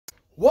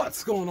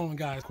What's going on,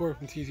 guys? Corey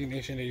from TZ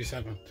Nation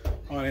 87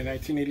 on a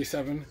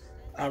 1987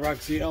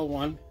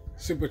 Iroc-Zl1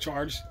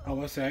 supercharged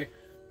OSA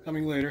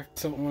coming later.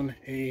 So on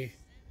a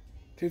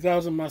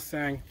 2000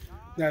 Mustang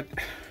that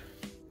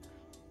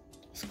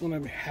is going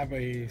to have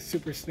a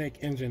Super Snake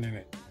engine in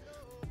it.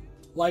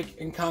 Like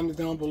and comment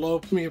down below.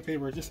 Do me a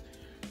favor, just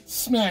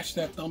smash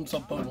that thumbs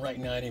up button right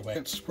now anyway.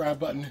 That subscribe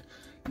button,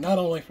 not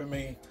only for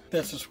me,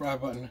 that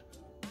subscribe button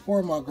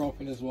for my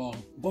girlfriend as well.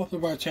 Both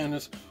of our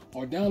channels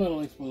are down in the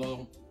links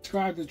below.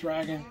 Subscribe to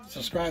Dragon,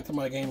 subscribe to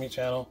my gaming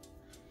channel,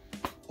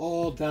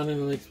 all down in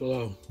the links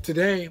below.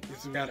 Today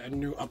we got a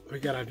new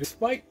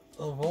despite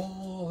of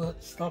all the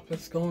stuff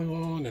that's going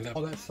on and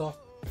all that stuff,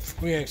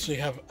 we actually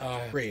have a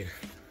upgrade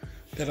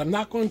that I'm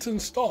not going to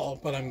install,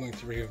 but I'm going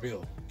to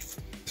reveal.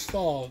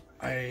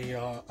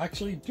 I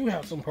actually do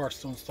have some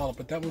parts to install,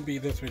 but that will be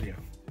this video.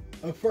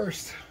 But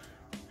first,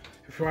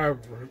 before I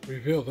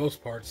reveal those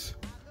parts,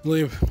 I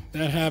believe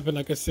that happened.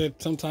 Like I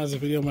said, sometimes the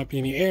video might be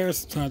in the air,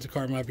 sometimes the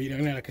car might be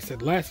down there. Like I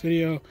said last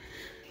video,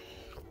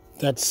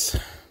 that's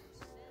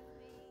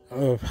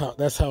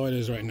how it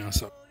is right now.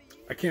 So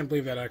I can't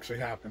believe that actually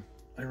happened.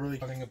 I really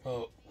talking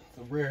about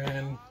the rear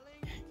end,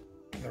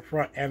 the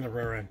front and the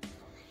rear end.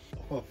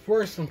 Well,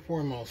 first and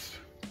foremost,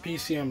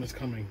 PCM is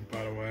coming,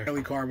 by the way.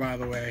 KALEE car, by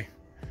the way.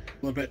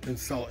 A little bit,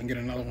 install it and get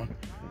another one.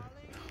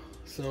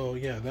 So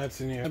yeah, that's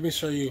in here. Let me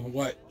show you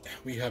what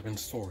we have in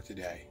store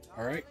today.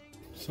 All right.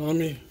 So let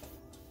me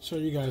show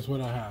you guys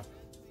what I have.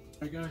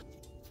 Alright guys,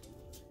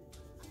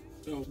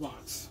 little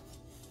box.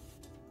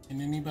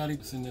 And anybody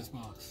that's in this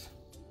box.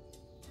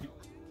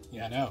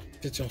 Yeah, I know.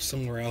 Get y'all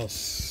somewhere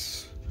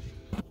else.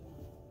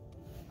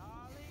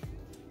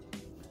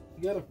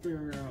 You gotta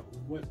figure out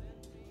what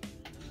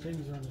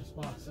things are in this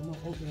box. I'm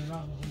gonna open it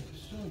out and I'm gonna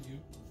show you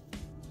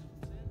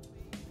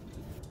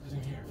what's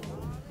in here.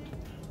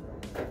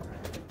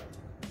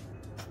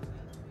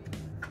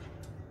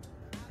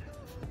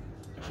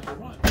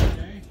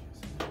 Okay,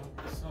 so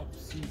this up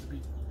seems to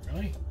be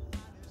really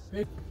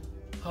big.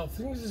 How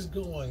things is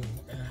going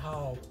and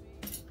how,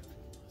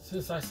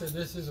 since I said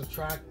this is a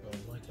track build,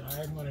 like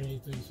I am gonna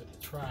need things at the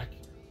track.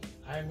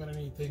 I am gonna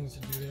need things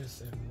to do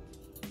this and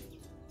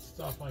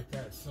stuff like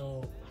that.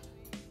 So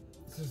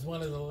this is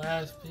one of the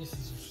last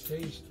pieces of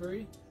stage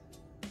 3.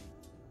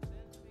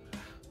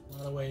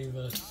 By the way,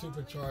 the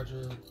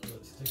supercharger,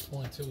 the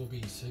 6.2 will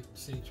be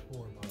stage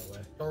 4, by the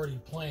way. Already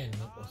planned,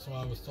 so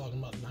I was talking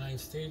about 9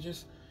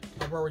 stages.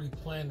 I've already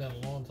planned that a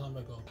long time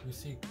ago. You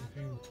see, if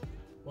you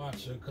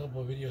watch a couple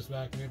of videos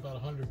back, maybe about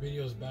 100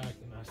 videos back,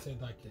 and I said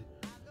like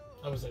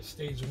I was at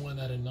stage 1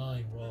 out of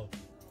 9. Well,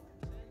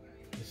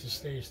 this is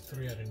stage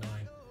 3 out of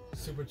 9.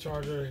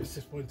 Supercharger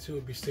 6.2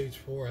 would be stage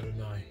 4 out of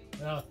 9.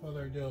 Without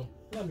further ado,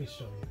 let me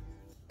show you.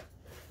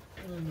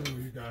 I know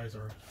you guys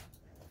are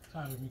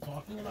tired of me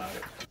talking about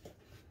it.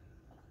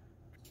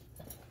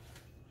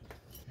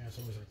 Yeah,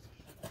 so was it.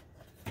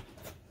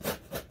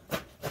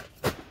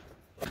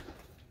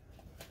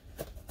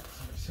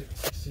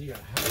 See, I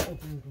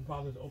haven't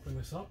bothered to open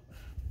this up.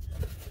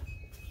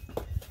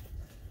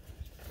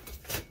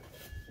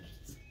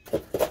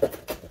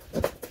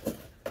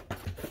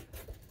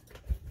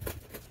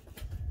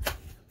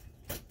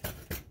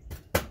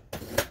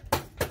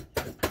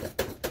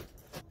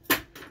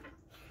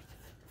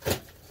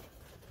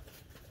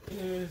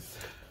 Is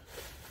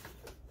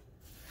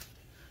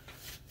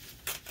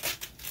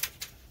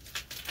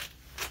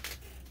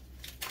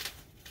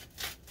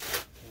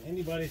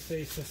anybody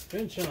say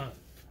suspension on?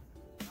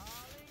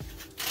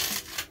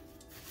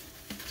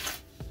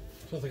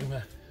 Feels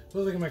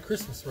like my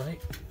Christmas,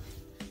 right?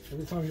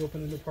 Every time you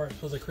open a new part, it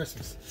feels like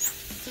Christmas.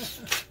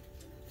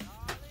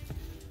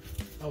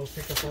 I will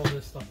pick up all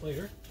this stuff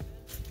later.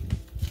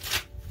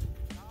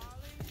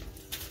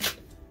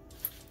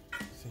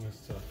 See this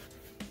stuff.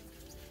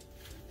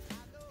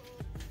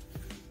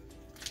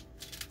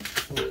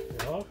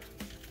 It off.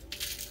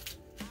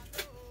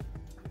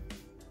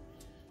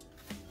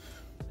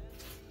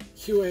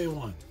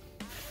 QA1.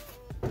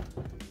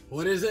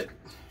 What is it?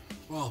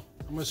 Well,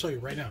 I'm going to show you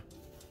right now.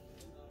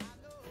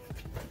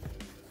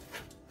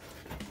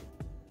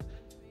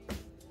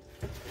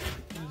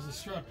 There's a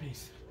strut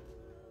piece.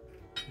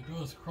 It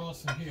goes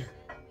across in here.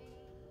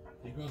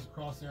 It goes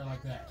across there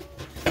like that.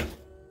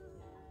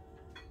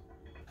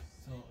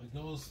 So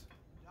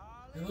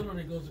it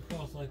literally goes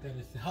across like that.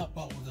 It's to help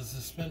out with the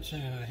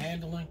suspension and the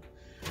handling.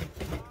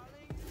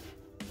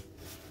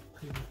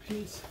 Take a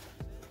piece.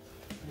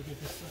 We'll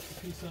get this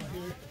piece out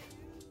here.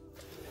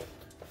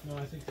 No,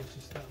 I think it's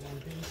just that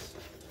one piece.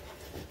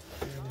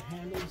 And the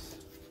handles.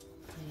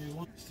 And you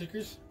want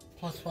stickers.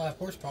 Plus 5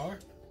 horsepower.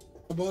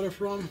 I bought it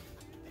from.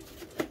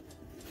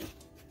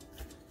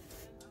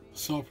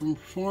 So from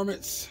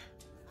Performance.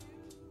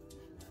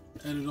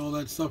 Edit all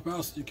that stuff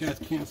out so you guys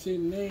can't see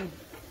the name.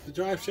 The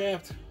drive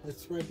shaft.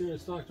 It's right there, the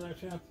stock drive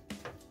shaft.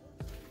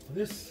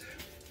 This.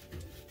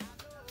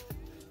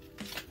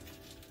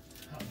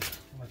 I'll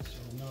let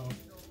you know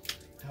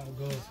how it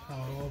goes, how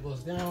it all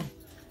goes down.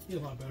 It'd be a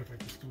lot better if I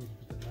just do it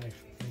with the knife,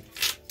 I think.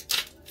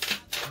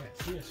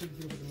 Yeah, see, I should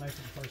do it with the knife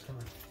for the first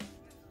time.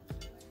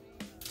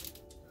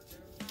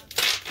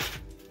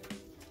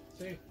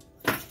 see?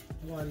 A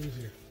lot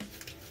easier.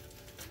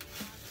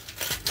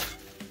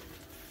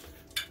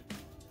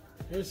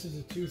 This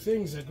is the two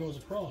things that goes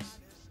across.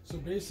 So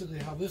basically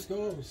how this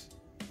goes,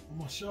 I'm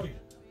gonna show you.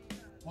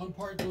 One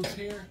part goes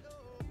here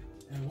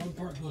and one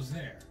part goes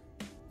there.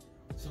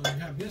 So you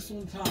have this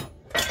on top.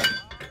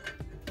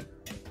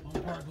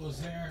 One part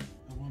goes there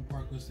and one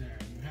part goes there.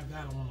 You have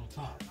that one on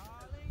top.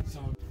 So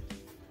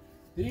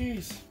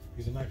use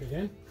a knife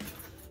again.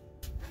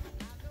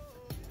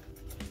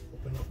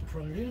 Open up the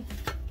front again.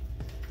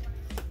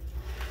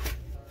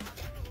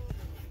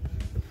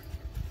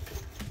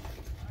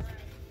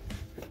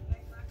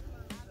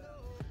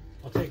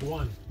 I'll take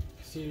one.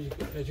 See,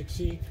 as you can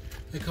see,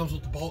 it comes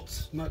with the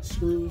bolts, nuts,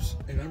 screws,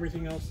 and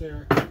everything else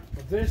there.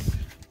 But this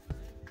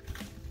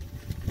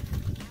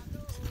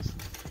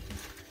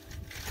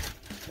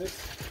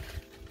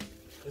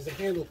is the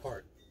handle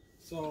part.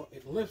 So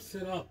it lifts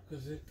it up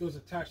because it goes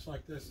attached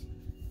like this,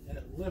 and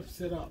it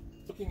lifts it up.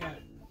 Looking at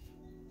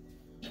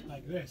it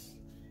like this,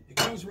 it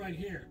goes right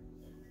here.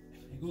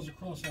 It goes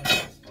across like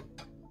this.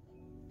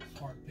 It's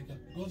hard to pick up.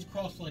 It goes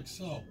across like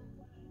so,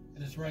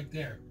 and it's right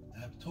there. I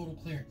have total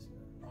clearance.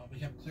 Probably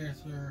have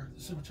clearance for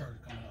the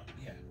supercharger coming up.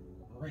 Yeah,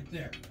 right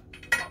there.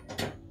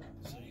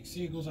 So you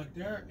see it goes like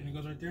there, and it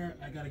goes right there.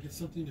 I gotta get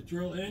something to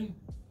drill in.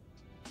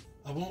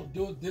 I won't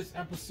do it this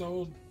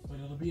episode, but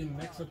it'll be in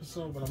the next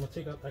episode. But I'm gonna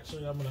take up.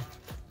 Actually, I'm gonna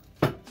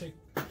take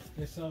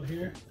this out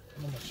here,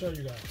 and I'm gonna show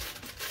you guys.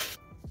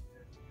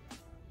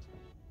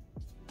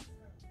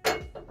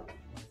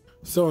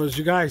 So as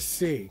you guys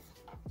see,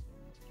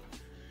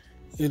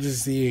 it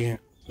is the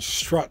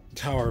strut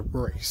tower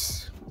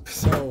brace.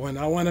 So when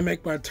I want to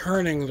make my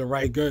turning the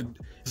right good,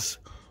 it's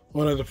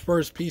one of the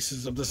first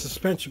pieces of the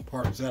suspension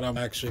parts that I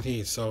actually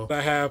need. So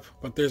I have,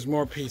 but there's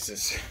more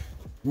pieces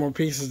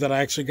that I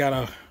actually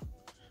gotta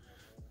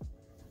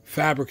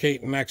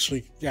fabricate, and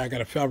actually, yeah, I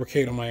gotta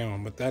fabricate on my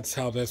own. But that's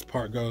how this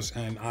part goes,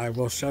 and I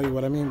will show you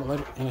what I mean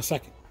in a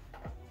second.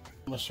 I'm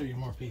gonna show you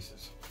more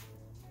pieces.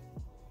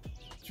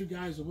 What you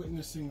guys are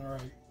witnessing are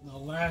the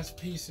last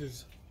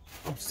pieces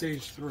of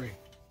stage 3.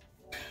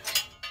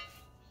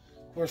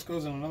 Of course,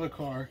 goes in another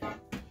car,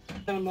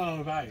 and I'm not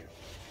on value,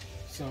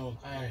 so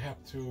I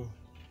have to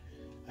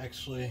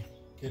actually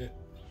get it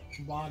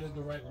modded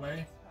the right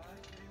way.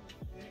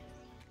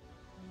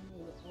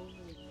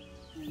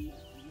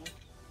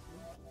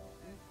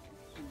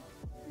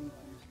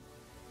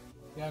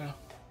 Yeah, I know.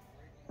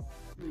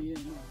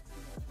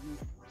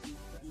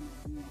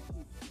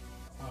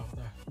 Oh,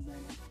 there.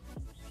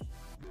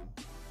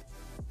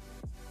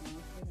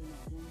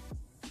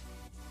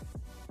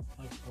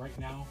 Like right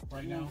now?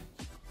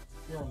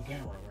 You're on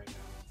camera right now.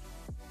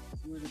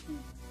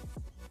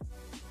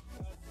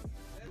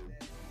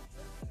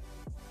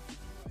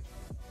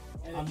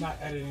 I'm not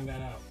editing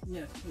that out.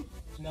 Yes.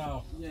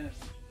 No. Yes.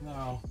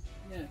 No.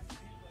 Yes.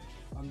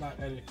 I'm not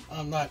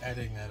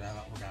editing that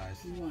out,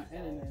 guys. You want to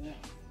edit that out.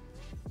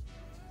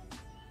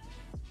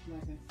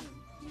 Like I said,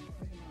 when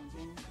I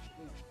think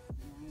about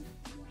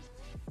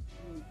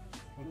going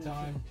what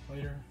time?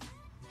 Later?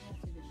 I'll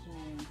take a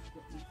shower and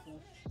get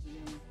myself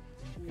together.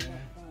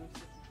 Okay. About 5,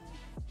 6 o'clock.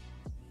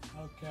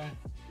 Okay.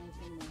 I'm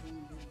thinking about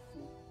going to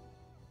bed.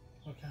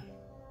 Okay.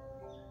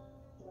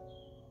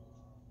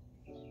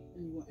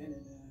 And you want to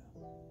edit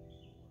that out.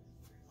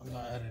 I'm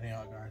not editing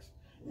out, guys.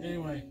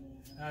 Anyway,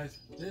 guys,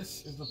 this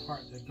is the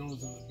part that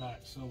goes in the back.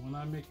 So when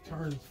I make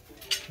turns,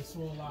 this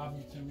will allow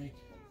me to make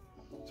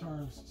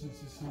turns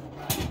since it's in the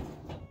back.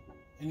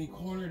 Any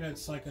corner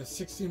that's like a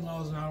 60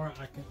 miles an hour,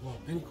 I can, well,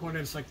 any corner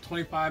that's like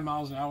 25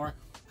 miles an hour,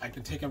 I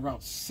can take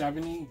about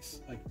 70,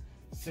 like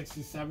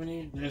 60,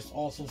 70. There's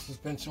also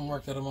suspension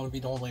work that I'm going to be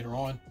doing later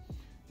on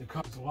that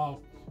comes as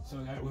well. So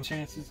that with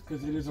chances,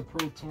 because it is a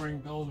pro touring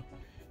build,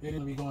 it's going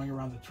to be going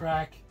around the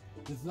track.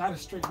 It's not a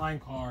straight line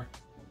car.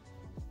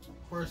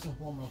 First and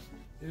foremost,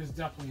 it is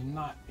definitely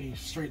not a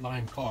straight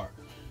line car.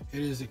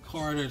 It is a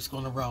car that's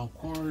going around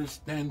corners,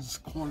 bends,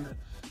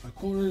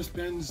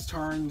 bends,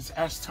 turns,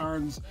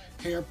 S-turns,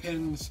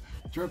 hairpins,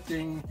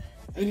 drifting,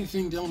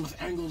 anything dealing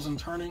with angles and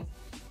turning.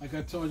 Like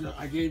I told you,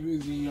 I gave you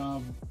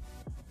the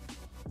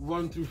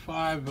 1 through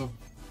 5 of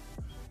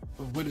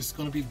what it's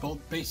going to be both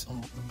based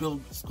on, the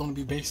build it's going to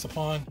be based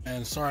upon.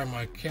 And sorry,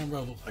 my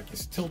camera looks like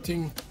it's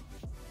tilting.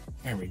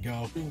 There we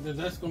go.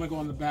 That's going to go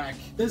on the back.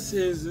 This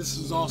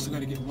is also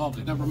going to get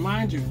welded. Now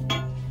remind you,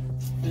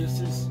 this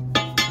is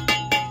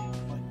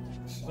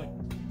like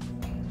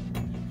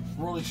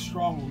really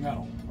strong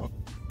metal.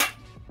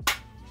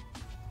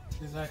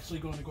 This is actually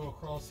going to go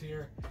across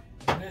here.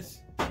 And this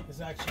is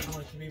actually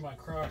going to be my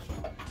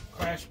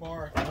crash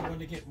bar. I'm going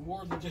to get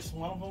more than just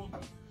one of them.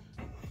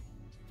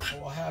 I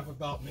will have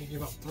maybe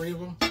about 3 of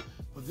them.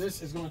 But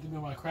this is going to be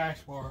my crash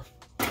bar,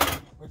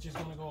 which is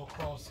going to go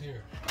across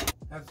here.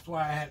 That's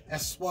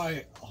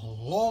why a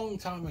long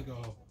time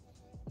ago,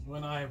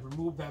 when I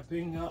removed that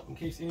thing up, in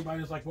case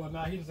anybody was like, well,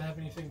 nah, he doesn't have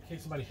anything in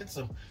case somebody hits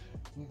him.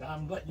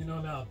 I'm letting you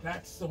know now,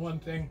 that's the one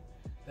thing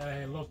that I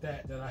had looked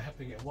at that I have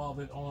to get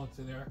welded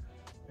onto there.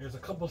 There's a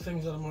couple of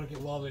things that I'm going to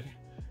get welded.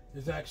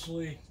 Is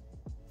actually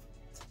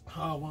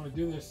how I want to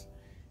do this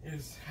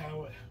is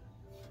how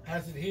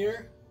has it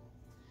here.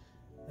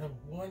 I have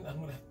one. I'm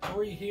gonna have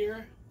 3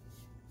 here.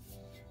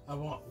 I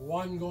want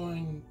 1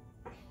 going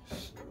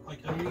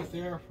like underneath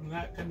there, from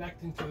that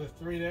connecting to the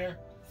 3 there,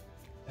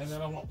 and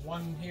then I want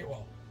 1 here.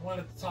 Well, 1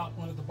 at the top,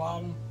 1 at the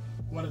bottom,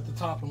 1 at the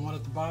top, and 1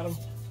 at the bottom.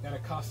 Gotta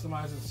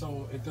customize it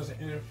so it doesn't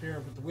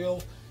interfere with the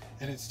wheel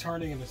and it's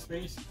turning into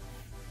space.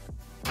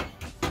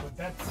 But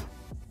that's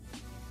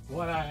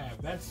what I have.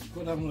 That's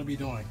what I'm gonna be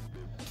doing.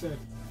 A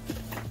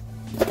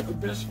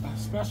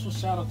special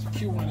shout out to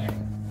Q1A.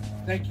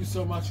 Thank you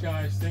so much,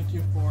 guys. Thank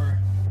you for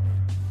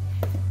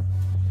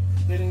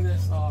getting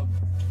this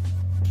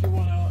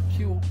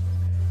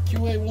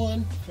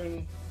QA1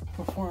 for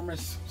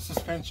performance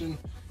suspension.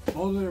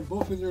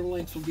 Both of their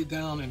links will be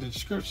down in the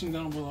description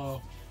down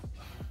below.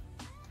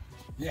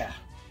 Yeah,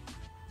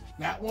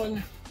 that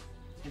one,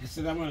 like I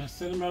said, I'm gonna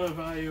sentimental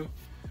value.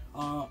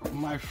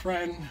 My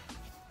friend,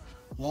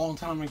 long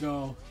time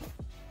ago,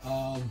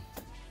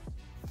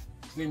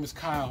 his name is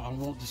Kyle. I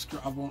won't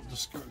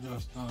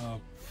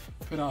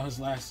put out his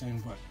last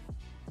name, but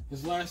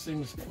his last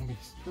name is,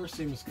 his first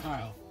name is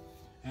Kyle,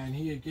 and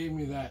he had gave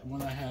me that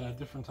when I had a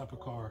different type of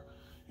car.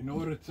 In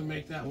order to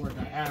make that work,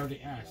 I already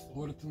asked. In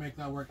order to make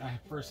that work, I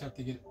first have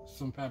to get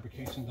some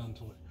fabrication done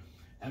to it,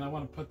 and I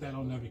want to put that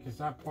on there because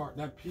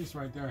that piece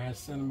right there has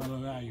sentimental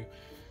value.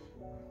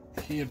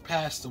 He had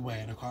passed away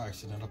in a car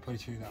accident. I'll put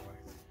it to you that way.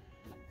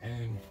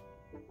 And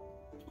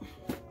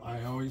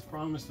I always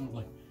promised him,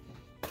 like,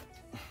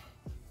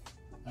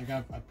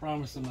 I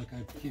promised him, like,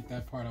 I'd keep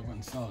that part. I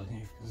wouldn't sell it.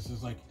 This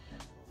is like,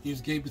 he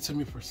just gave it to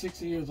me for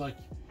 60 years. Like,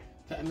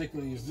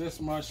 technically it's this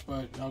much,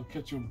 but I'll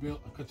cut you a bill.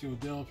 I'll cut you a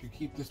deal if you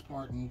keep this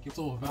part and get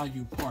the whole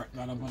value part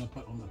that I'm gonna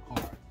put on the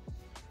car.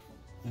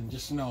 And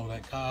just know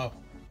that Kyle,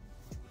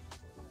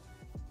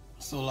 I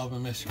still love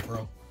and miss you,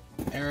 bro.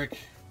 Eric,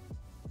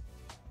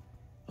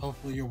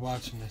 hopefully you're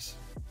watching this,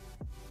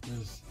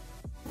 because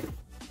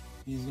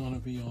he's gonna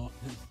be on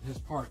his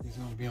part. He's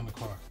gonna be on the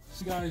car.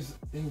 So you guys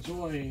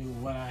enjoy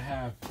what I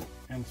have,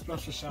 and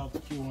special shout out to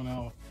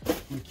Q1L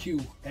and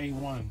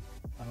QA1.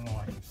 I don't know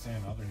why I keep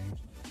saying other names.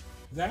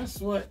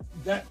 That's what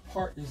that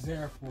part is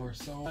there for.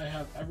 So I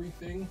have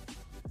everything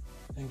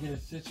and get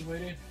it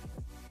situated.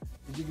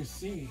 As you can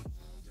see,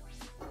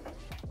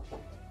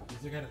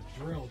 I got a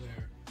drill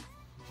there.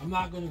 I'm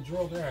not going to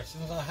drill there.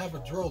 Since I have a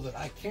drill that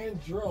I can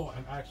drill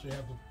and actually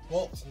have the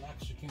bolts and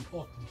actually can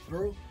pull them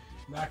through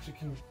and actually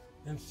can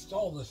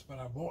install this, but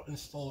I won't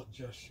install it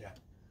just yet.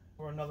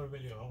 For another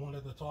video, I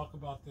wanted to talk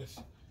about this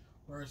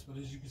first, but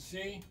as you can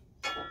see,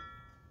 if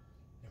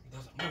it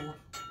doesn't move,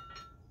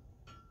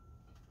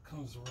 it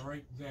comes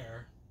right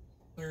there.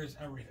 There's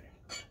everything.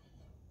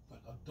 But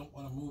I don't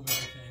want to move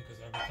anything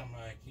because every time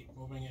I keep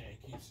moving it,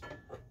 it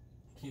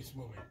keeps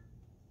moving.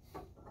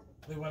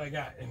 Look what I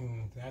got,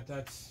 and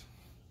that's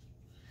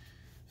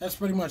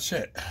pretty much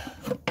it.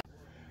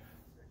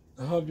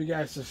 I hope you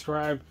guys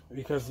subscribe,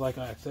 because like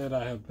I said,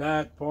 I have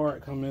that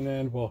part coming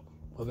in. Well,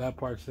 that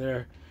part's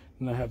there,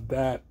 and I have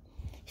that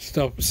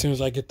stuff. As soon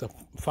as I get the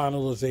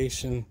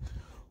finalization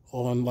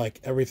on like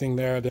everything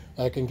there,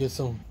 I can get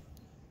some.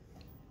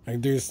 I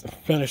can do is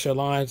finish the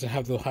lines and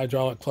have the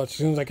hydraulic clutch. As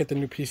soon as I get the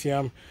new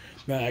PCM,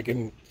 then I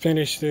can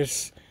finish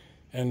this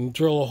and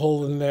drill a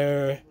hole in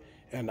there,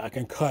 and I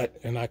can cut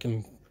and I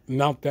can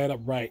mount that up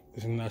right.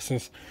 And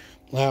since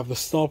I have the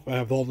stuff, I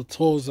have all the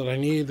tools that I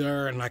need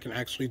there, and I can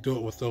actually do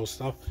it with those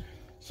stuff.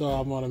 So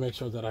I want to make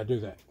sure that I do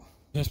that.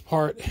 This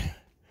part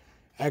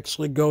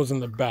actually goes in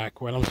the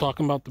back. When I'm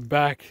talking about the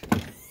back,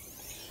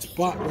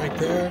 spot right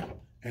there,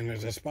 and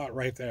there's a spot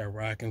right there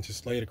where I can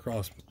just lay it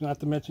across. Not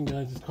to mention,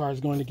 guys, this car is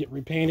going to get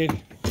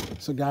repainted.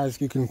 So guys,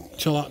 you can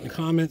chill out in the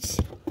comments.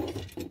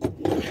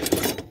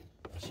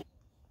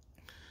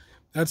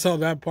 That's how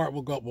that part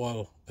will go.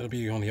 Well, it'll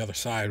be on the other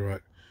side,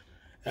 but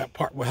that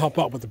part will help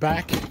out with the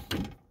back.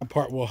 That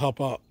part will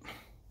help out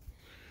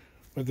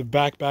with the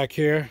back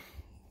here,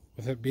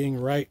 with it being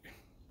right,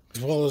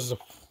 as well as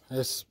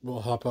this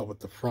will help out with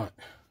the front.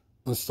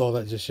 Install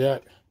that just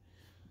yet.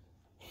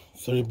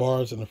 30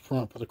 bars in the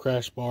front for the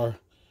crash bar.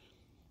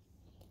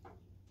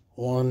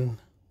 1,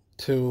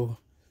 2,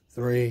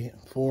 3,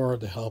 4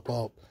 to help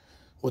out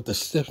with the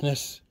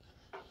stiffness.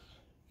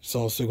 It's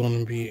also going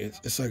to be,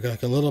 it's like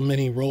a little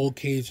mini roll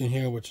cage in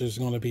here, which is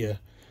going to be a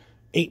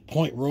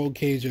 8-point roll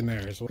cage in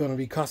there. It's going to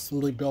be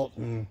customly built,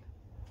 and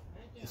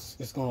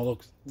it's going to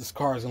look, this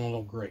car is going to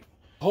look great.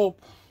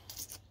 Hope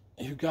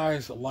you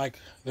guys like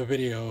the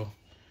video.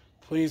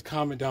 Please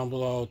comment down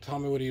below. Tell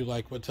me what do you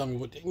like. Tell me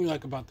what didn't you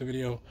like about the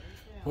video.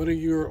 What are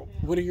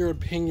your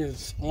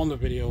opinions on the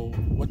video?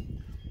 What,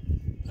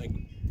 like,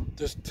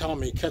 just tell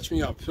me, catch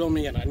me up, fill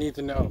me in. I need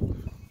to know.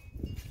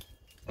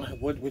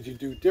 What would you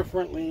do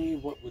differently?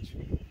 What would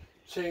you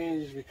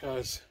change?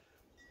 Because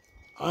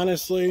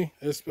honestly,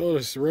 this build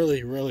is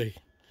really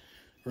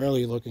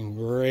looking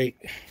great.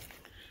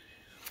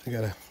 I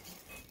gotta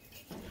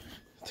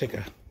take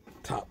a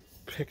top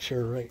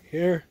picture right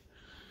here.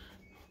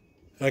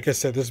 Like I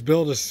said, this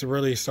build is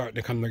really starting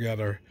to come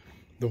together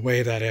the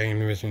way that I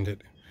envisioned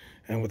it.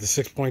 And with the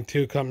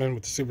 6.2 coming in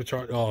with the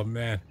supercharged, oh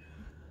man.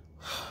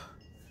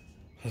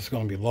 It's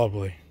gonna be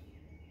lovely.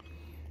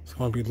 It's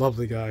gonna be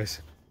lovely,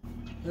 guys.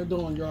 They're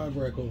doing yard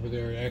work over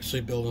there. They're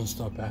actually building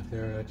stuff back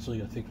there.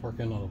 Actually, I think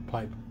working on a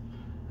pipe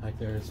back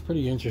there. It's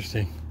pretty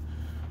interesting.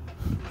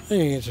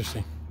 Very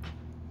interesting.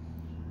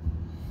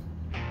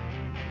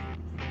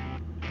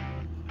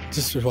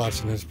 Just for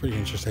watching this, pretty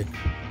interesting.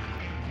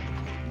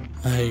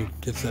 How he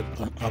gets that,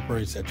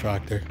 operates that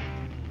tractor.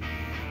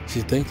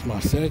 She thinks my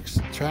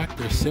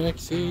tractor's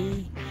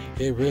sexy.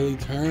 It really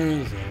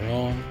turns it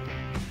on.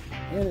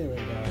 Anyway,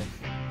 guys,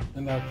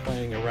 I'm not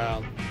playing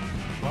around.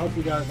 I hope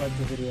you guys like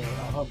the video.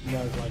 I hope you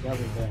guys like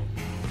everything.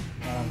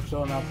 I'm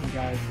showing off you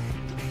guys.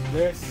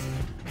 This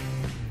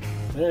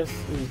is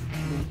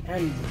the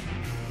end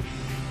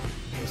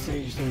of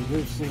stage 3.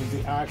 This is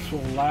the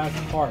actual last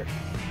part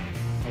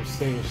of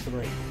stage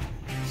 3.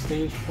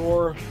 Stage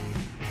 4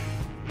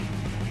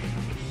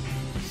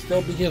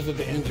 still begins with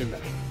the engine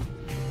bay.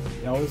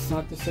 No, it's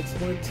not the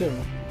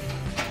 6.2.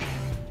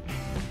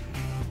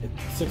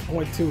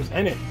 6.2 is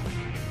in it.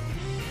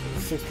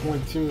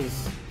 6.2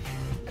 is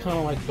kind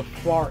of like the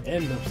far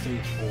end of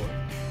stage 4.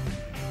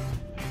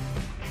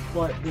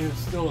 But there's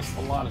still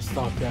a lot of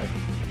stuff that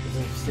is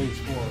in stage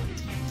 4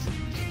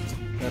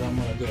 that I'm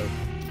going to do.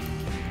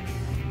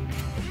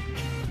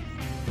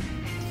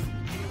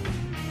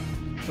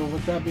 So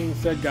with that being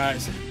said,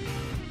 guys,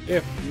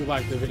 if you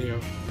like the video,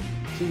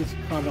 please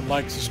comment,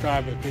 like,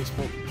 subscribe at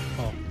Facebook.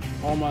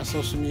 All my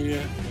social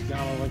media is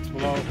down in the links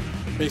below.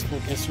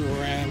 Facebook,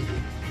 Instagram,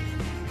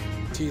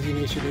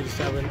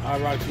 TZNation87,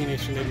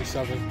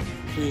 IROC-Z87.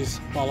 Please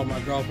follow my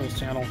girlfriend's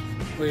channel.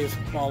 Please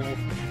follow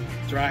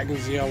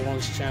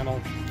 3Rdgenzl1's channel.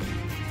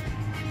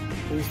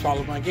 Please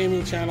follow my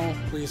gaming channel.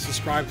 Please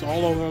subscribe to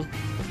all of them.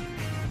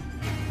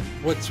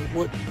 What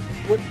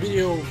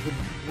video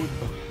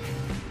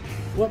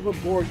what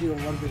would bore you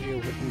in one video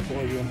wouldn't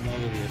bore you in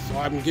another video? So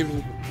I'm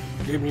giving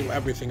you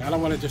everything. I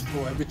don't want to just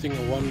throw everything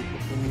in one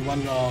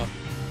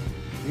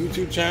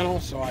YouTube channel.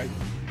 So I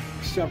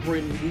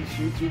separated each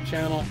YouTube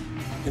channel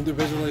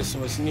individually,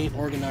 so it's neat,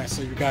 organized,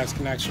 so you guys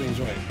can actually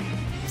enjoy it.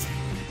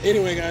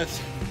 Anyway, guys,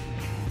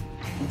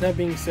 with that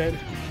being said,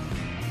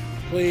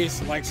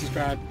 please like,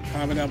 subscribe,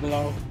 comment down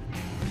below,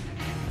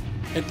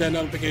 hit that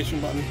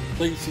notification button.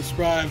 Please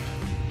subscribe.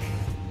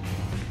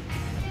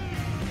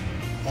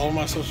 All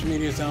my social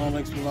media is down in the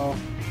links below.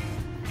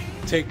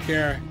 Take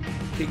care.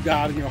 Keep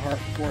God in your heart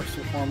first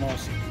and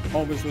foremost.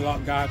 Always,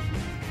 without God,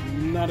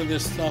 none of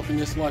this stuff in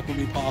this life will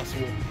be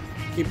possible.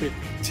 Keep it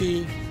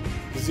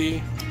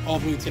T-Z all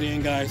the way to the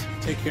end, guys.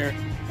 Take care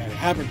and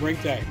have a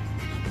great day.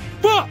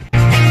 Fuck!